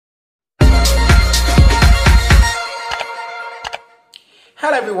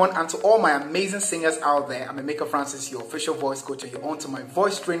Hello everyone, and to all my amazing singers out there, I'm Emeka Phransis, your official voice coach, and you're on to my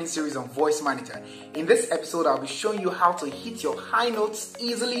voice training series on Voice Manager. In this episode, I'll be showing you how to hit your high notes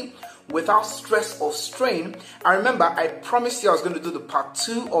easily without stress or strain. And remember, I promised you I was going to do the part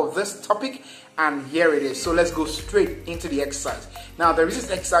 2 of this topic, and here it is. So let's go straight into the exercise. Now, there is this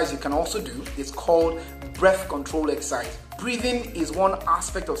exercise you can also do. It's called breath control exercise. Breathing is one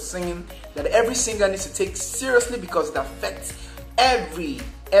aspect of singing that every singer needs to take seriously because it affects every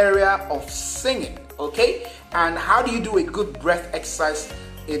area of singing, okay? And how do you do a good breath exercise?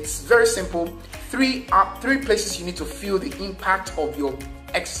 It's very simple. Three places you need to feel the impact of your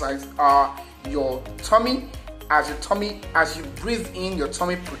exercise are your tummy. As you breathe in, your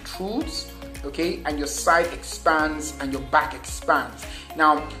tummy protrudes, okay, and your side expands and your back expands.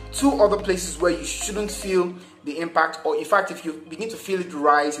 Now, two other places where you shouldn't feel the impact, or in fact, if you begin to feel it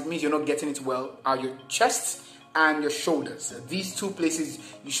rise, it means you're not getting it well, are your chest and your shoulders. These two places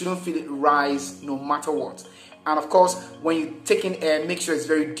you shouldn't feel it rise no matter what. And of course, when you take in air, make sure it's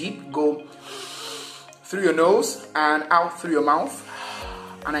very deep. Go through your nose and out through your mouth.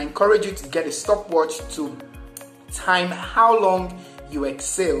 And I encourage you to get a stopwatch to time how long you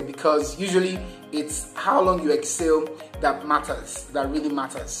exhale, because usually it's how long you exhale that matters, that really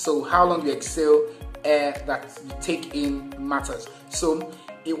matters. So how long you exhale air that you take in matters. So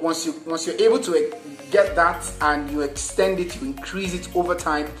once you're able to get that and you extend it, you increase it over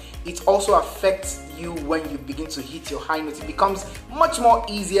time, it also affects you when you begin to hit your high notes. It becomes much more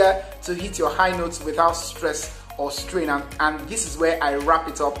easier to hit your high notes without stress or strain. And this is where I wrap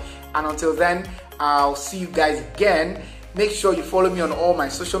it up. And until then, I'll see you guys again. Make sure you follow me on all my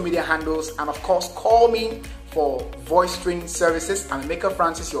social media handles, and of course, call me for voice training services. I'm Emeka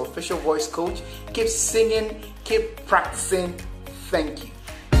Phransis, your official voice coach. Keep singing, keep practicing. Thank you.